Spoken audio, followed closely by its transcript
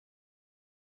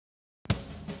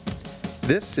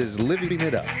This is Living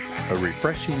It Up, a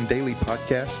refreshing daily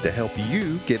podcast to help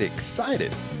you get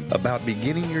excited about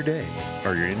beginning your day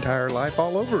or your entire life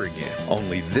all over again.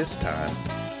 Only this time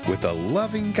with a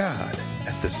loving God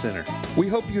at the center. We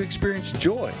hope you experience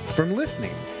joy from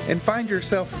listening and find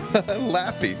yourself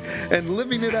laughing and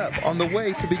living it up on the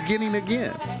way to beginning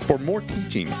again. For more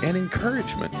teaching and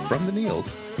encouragement from the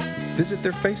Neils, visit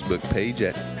their Facebook page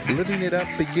at Living It Up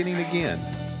Beginning Again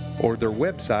or their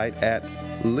website at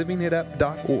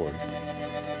livingitup.org.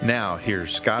 Now,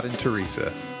 here's Scott and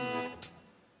Teresa.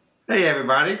 Hey,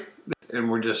 everybody. And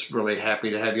we're just really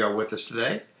happy to have y'all with us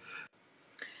today.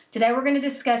 Today we're going to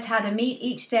discuss how to meet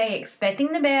each day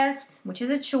expecting the best, which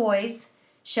is a choice,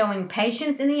 showing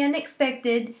patience in the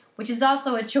unexpected, which is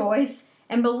also a choice,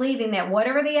 and believing that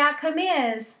whatever the outcome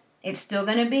is, it's still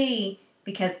going to be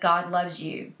because God loves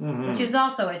you, which is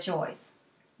also a choice.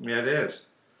 Yeah, it is.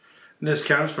 And this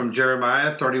comes from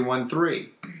Jeremiah 31:3.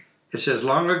 It says,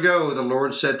 "Long ago the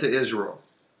Lord said to Israel,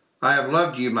 I have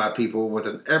loved you, my people, with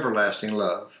an everlasting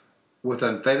love. With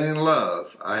unfailing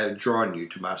love I have drawn you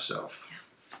to myself."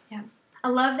 Yeah. I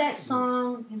love that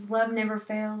song. His love never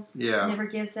fails. Yeah. Never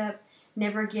gives up.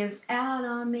 Never gives out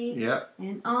on me. Yeah.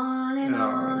 And on and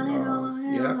on and on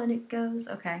and Yeah. on it goes.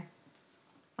 Okay.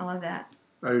 I love that.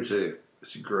 I do too.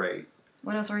 It's great.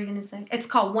 What else were you going to say? It's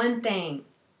called One Thing.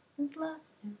 It's love.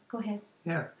 Go ahead.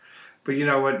 Yeah. But you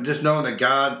know what? Just knowing that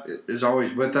God is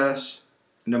always with us,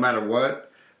 no matter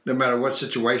what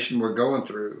situation we're going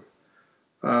through,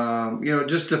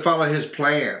 just to follow His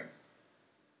plan,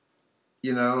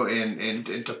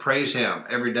 and to praise Him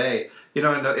every day. In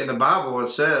the Bible it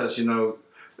says,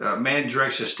 man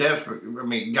directs his steps, but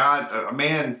a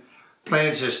man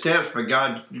plans his steps, but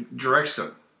God directs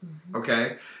them. Mm-hmm.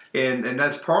 Okay, and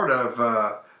that's part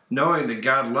of knowing that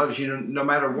God loves you no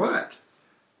matter what.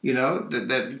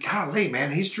 That golly, man,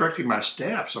 He's directing my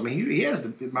steps. He has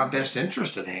my best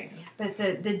interest at hand. Yeah,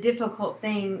 but the difficult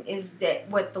thing is that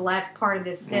what the last part of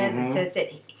this says, it says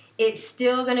that it's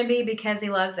still going to be because He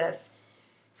loves us.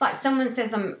 It's like someone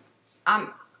says, I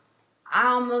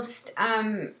almost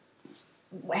had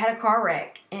a car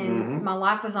wreck and my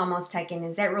life was almost taken.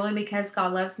 Is that really because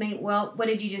God loves me? Well, what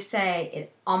did you just say?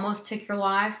 It almost took your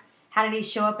life. How did He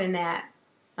show up in that?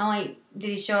 Not only did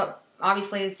He show up,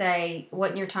 obviously, to say it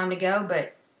wasn't your time to go,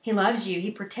 but He loves you. He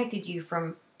protected you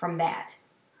from that.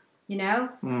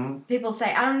 People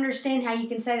say, I don't understand how you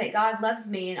can say that God loves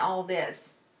me in all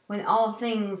this when all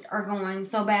things are going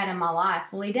so bad in my life.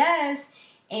 Well, He does,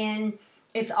 and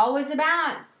it's always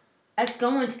about us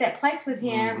going to that place with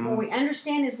Him where we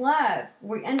understand His love,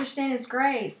 where we understand His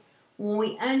grace, when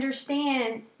we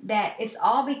understand that it's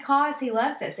all because He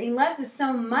loves us. He loves us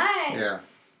so much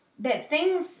that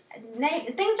things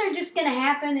are just going to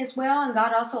happen as well, and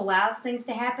God also allows things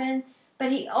to happen.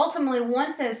 But He ultimately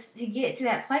wants us to get to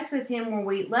that place with Him where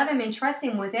we love Him and trust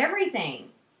Him with everything.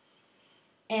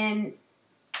 And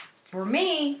for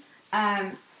me,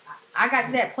 I got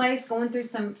to that place going through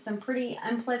some pretty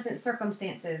unpleasant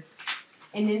circumstances.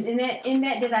 And in that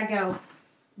did I go,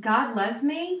 God loves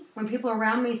me? When people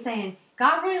around me saying,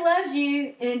 God really loves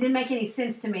you, and it didn't make any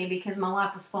sense to me because my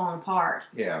life was falling apart.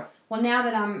 Yeah. Well, now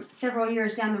that I'm several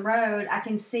years down the road, I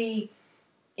can see,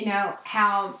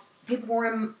 how people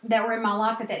that were in my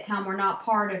life at that time were not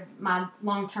part of my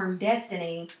long-term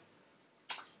destiny.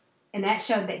 And that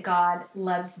showed that God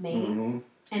loves me. Mm-hmm.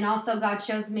 And also God has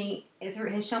shown me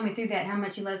through that how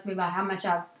much He loves me by how much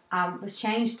I was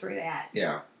changed through that.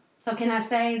 Yeah. So can I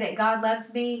say that God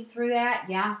loves me through that?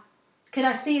 Yeah. Could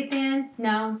I see it then?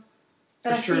 No.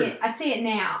 But That's true. I see it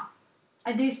now.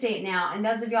 I do see it now. And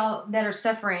those of y'all that are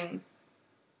suffering,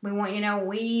 we want you to know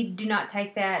we do not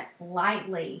take that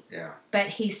lightly. Yeah. But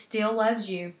He still loves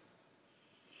you.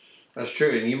 That's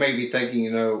true. And you may be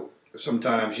thinking,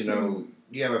 sometimes, you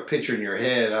have a picture in your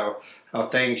head how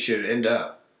things should end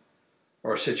up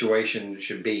or a situation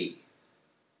should be.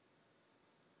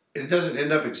 It doesn't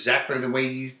end up exactly the way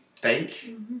you think.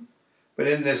 Mm-hmm. But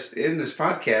in this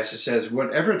podcast, it says,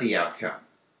 whatever the outcome.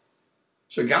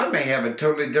 So God may have a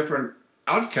totally different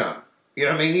outcome. He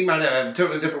might have a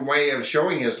totally different way of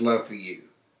showing His love for you.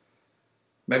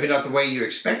 Maybe not the way you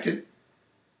expected,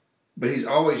 but He's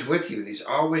always with you, and He's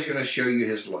always going to show you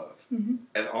His love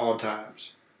at all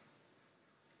times.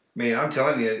 I'm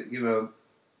telling you,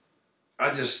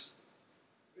 I just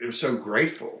am so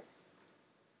grateful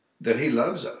that He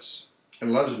loves us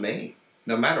and loves me,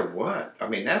 no matter what.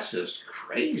 That's just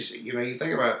crazy. You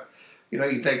think about,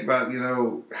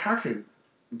 how could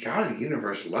God of the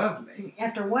universe love me?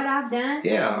 After what I've done,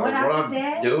 what I've I'm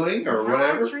said, doing, or how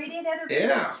whatever. I treated other people.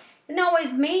 Yeah. It doesn't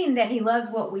always mean that He loves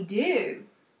what we do.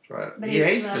 right. But He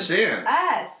hates the loves sin.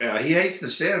 Us. Yeah, he hates the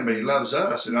sin, but he loves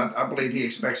us, and I believe he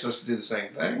expects us to do the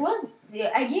same thing. Well,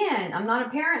 again, I'm not a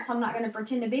parent, so I'm not going to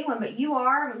pretend to be one, but you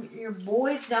are. When your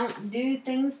boys don't do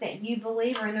things that you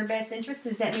believe are in their best interest,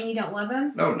 does that mean you don't love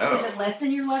them? No. Does it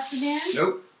lessen your love for them?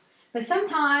 Nope. But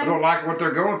sometimes... I don't like what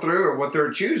they're going through or what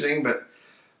they're choosing, but,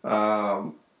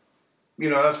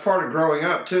 that's part of growing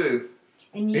up, too.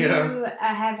 And you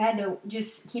have had to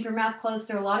just keep your mouth closed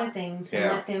through a lot of things and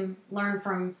let them learn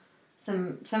from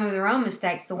some of their own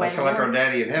mistakes. The way that's like our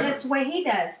daddy in heaven. That's the way he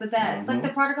does with us. Like the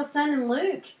prodigal son in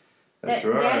Luke. That's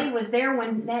that right. Daddy was there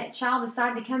when that child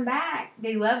decided to come back.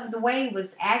 They loved the way he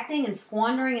was acting and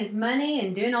squandering his money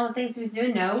and doing all the things he was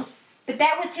doing. No. But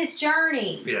that was his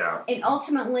journey. Yeah. And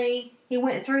ultimately, he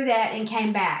went through that and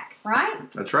came back,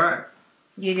 right? That's right.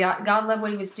 Did God love what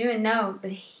he was doing? No.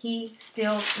 But he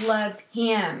still loved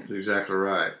him. That's exactly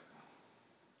right.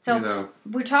 So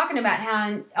we're talking about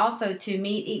how also to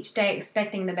meet each day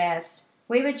expecting the best.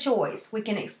 We have a choice. We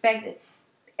can expect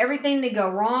everything to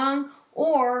go wrong,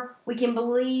 or we can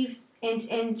believe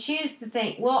and choose to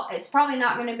think, well, it's probably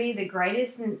not going to be the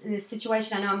greatest in this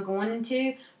situation I know I'm going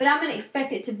into, but I'm going to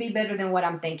expect it to be better than what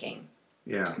I'm thinking.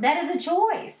 Yeah. That is a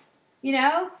choice,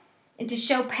 and to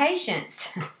show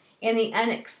patience in the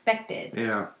unexpected.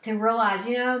 Yeah. To realize,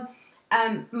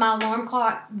 my alarm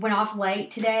clock went off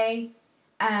late today,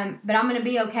 but I'm going to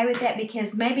be okay with that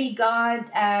because maybe God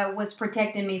was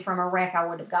protecting me from a wreck I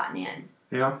would have gotten in.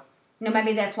 Yeah.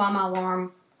 Maybe that's why my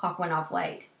alarm clock went off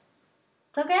late.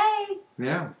 It's okay.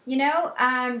 Yeah.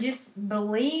 Just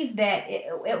believe that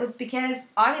it was because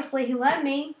obviously he loved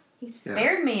me. He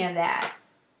spared me of that.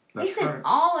 That's he said right.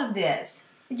 all of this.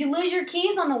 Did you lose your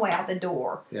keys on the way out the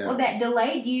door? Yeah. Well, that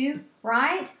delayed you,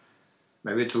 right?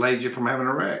 Maybe it delayed you from having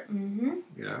a wreck. Mm-hmm.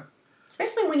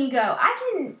 Especially when you go,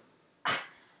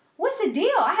 what's the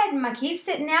deal? I had my keys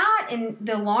sitting out and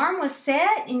the alarm was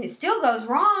set and it still goes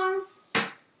wrong.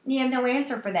 You have no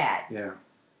answer for that. Yeah.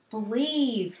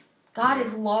 Believe. God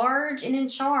is large and in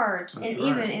charge, That's and right.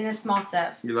 even in the small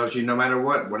stuff. He loves you no matter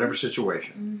what, whatever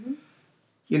situation.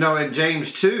 Mm-hmm. In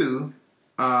James 2,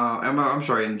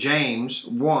 in James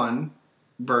 1,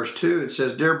 verse 2, it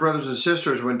says, "Dear brothers and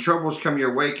sisters, when troubles come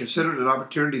your way, consider it an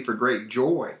opportunity for great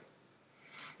joy."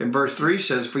 And verse 3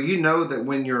 says, "For you know that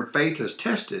when your faith is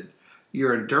tested,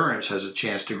 your endurance has a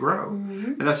chance to grow."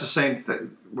 Mm-hmm. And that's the same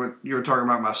thing, what you were talking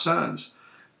about my sons.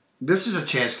 This is a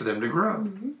chance for them to grow.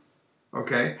 Mm-hmm.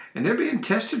 Okay? And they're being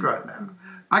tested right now.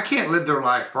 I can't live their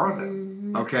life for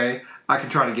them. Okay? I can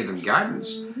try to give them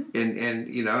guidance. And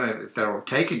if they don't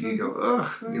take it, you go,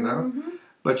 ugh,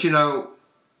 But,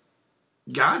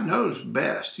 God knows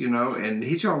best, and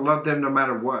He's going to love them no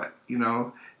matter what,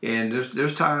 And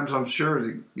there's times, I'm sure,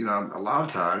 that, a lot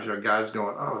of times, God's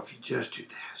going, oh, if you just do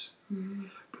this.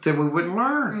 But then we wouldn't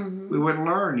learn. We wouldn't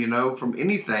learn, from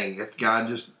anything if God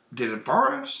just did it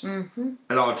for us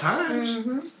at all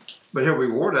times. But He'll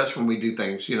reward us when we do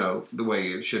things, the way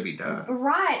it should be done.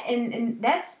 Right, and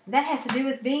that has to do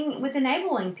with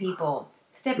enabling people.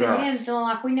 Stepping in, feeling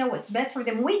like we know what's best for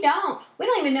them. We don't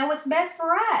even know what's best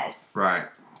for us. Right.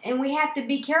 And we have to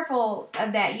be careful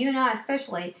of that, you and I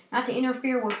especially, not to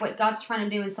interfere with what God's trying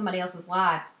to do in somebody else's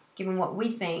life, given what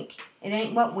we think. It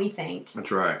ain't what we think.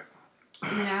 That's right.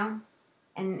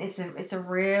 And it's a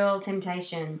real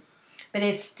temptation. But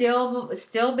it's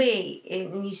still be,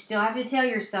 and you still have to tell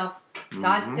yourself,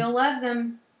 God still loves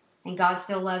them, and God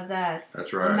still loves us.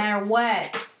 That's right. No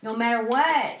matter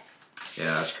what.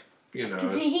 Yeah,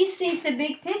 Because he sees the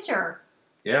big picture.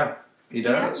 Yeah, He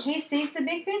does. He sees the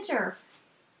big picture.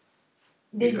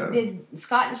 Did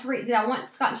Scott and Teresa? Did I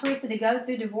want Scott and Teresa to go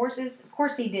through divorces? Of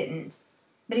course he didn't.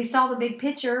 But he saw the big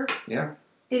picture. Yeah.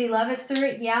 Did he love us through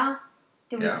it? Yeah.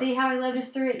 Did we Yeah. see how he loved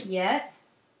us through it? Yes.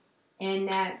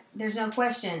 And there's no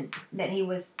question that he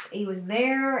was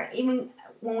there even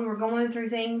when we were going through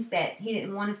things that he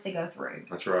didn't want us to go through.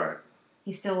 That's right.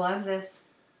 He still loves us.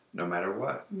 No matter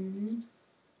what. Mm-hmm.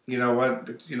 You know what?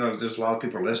 There's a lot of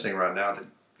people listening right now that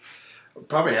are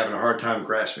probably having a hard time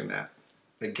grasping that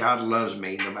God loves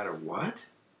me no matter what.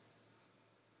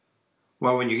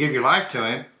 Well, when you give your life to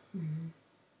Him,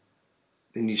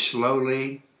 then you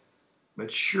slowly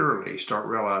but surely start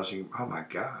realizing, oh my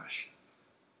gosh,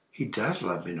 He does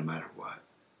love me no matter what.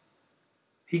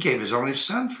 He gave His only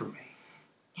Son for me.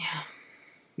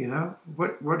 Yeah.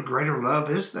 What greater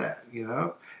love is that,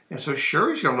 And so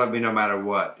sure He's going to love me no matter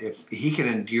what. If He can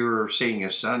endure seeing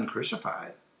His Son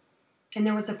crucified. And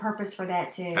there was a purpose for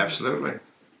that too. Absolutely.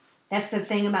 That's the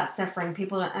thing about suffering.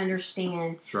 People don't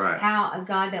understand That's right. how a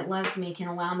God that loves me can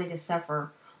allow me to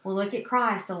suffer. Well, look at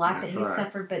Christ, the life that He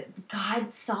suffered, but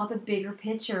God saw the bigger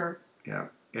picture. Yeah.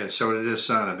 And so did his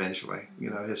son eventually.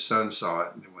 His son saw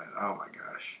it and went, oh my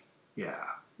gosh, yeah.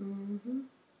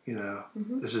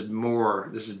 Mm-hmm. This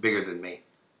is bigger than me.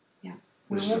 Yeah.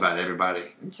 This is about everybody.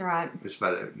 That's right. It's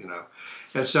about it,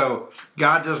 And so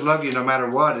God does love you no matter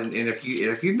what. And if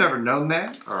you've never known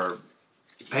that, or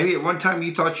maybe at one time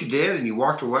you thought you did and you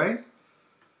walked away,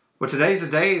 well, today's the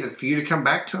day that for you to come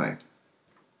back to him.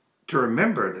 To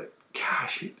remember that,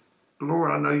 gosh,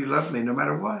 Lord, I know you love me no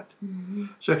matter what. Mm-hmm.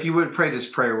 So if you would pray this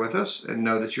prayer with us and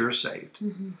know that you're saved.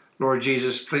 Mm-hmm. Lord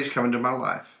Jesus, please come into my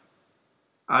life.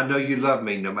 I know you love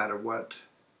me no matter what.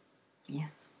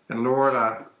 Yes. And Lord,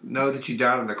 I know that you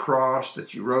died on the cross,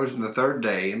 that you rose on the third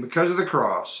day. And because of the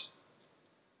cross,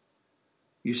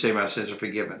 you say my sins are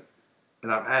forgiven.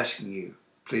 And I'm asking you,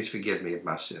 please forgive me of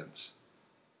my sins.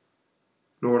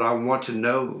 Lord, I want to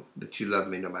know that you love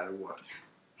me no matter what.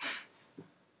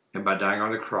 And by dying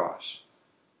on the cross,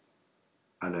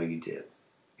 I know you did.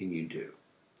 And you do.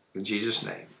 In Jesus'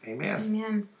 name, amen.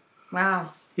 Amen.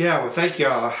 Wow. Yeah, well, thank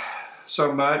y'all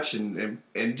so much. And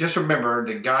just remember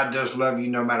that God does love you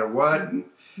no matter what. And,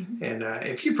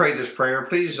 if you pray this prayer,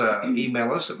 please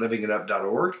email us at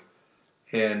livingitup.org.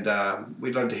 And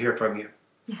we'd love to hear from you.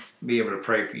 Yes. Be able to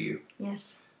pray for you.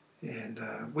 Yes. And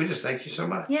we just thank you so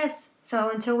much. Yes. So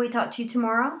until we talk to you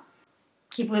tomorrow,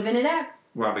 keep living it up.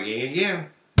 While beginning again.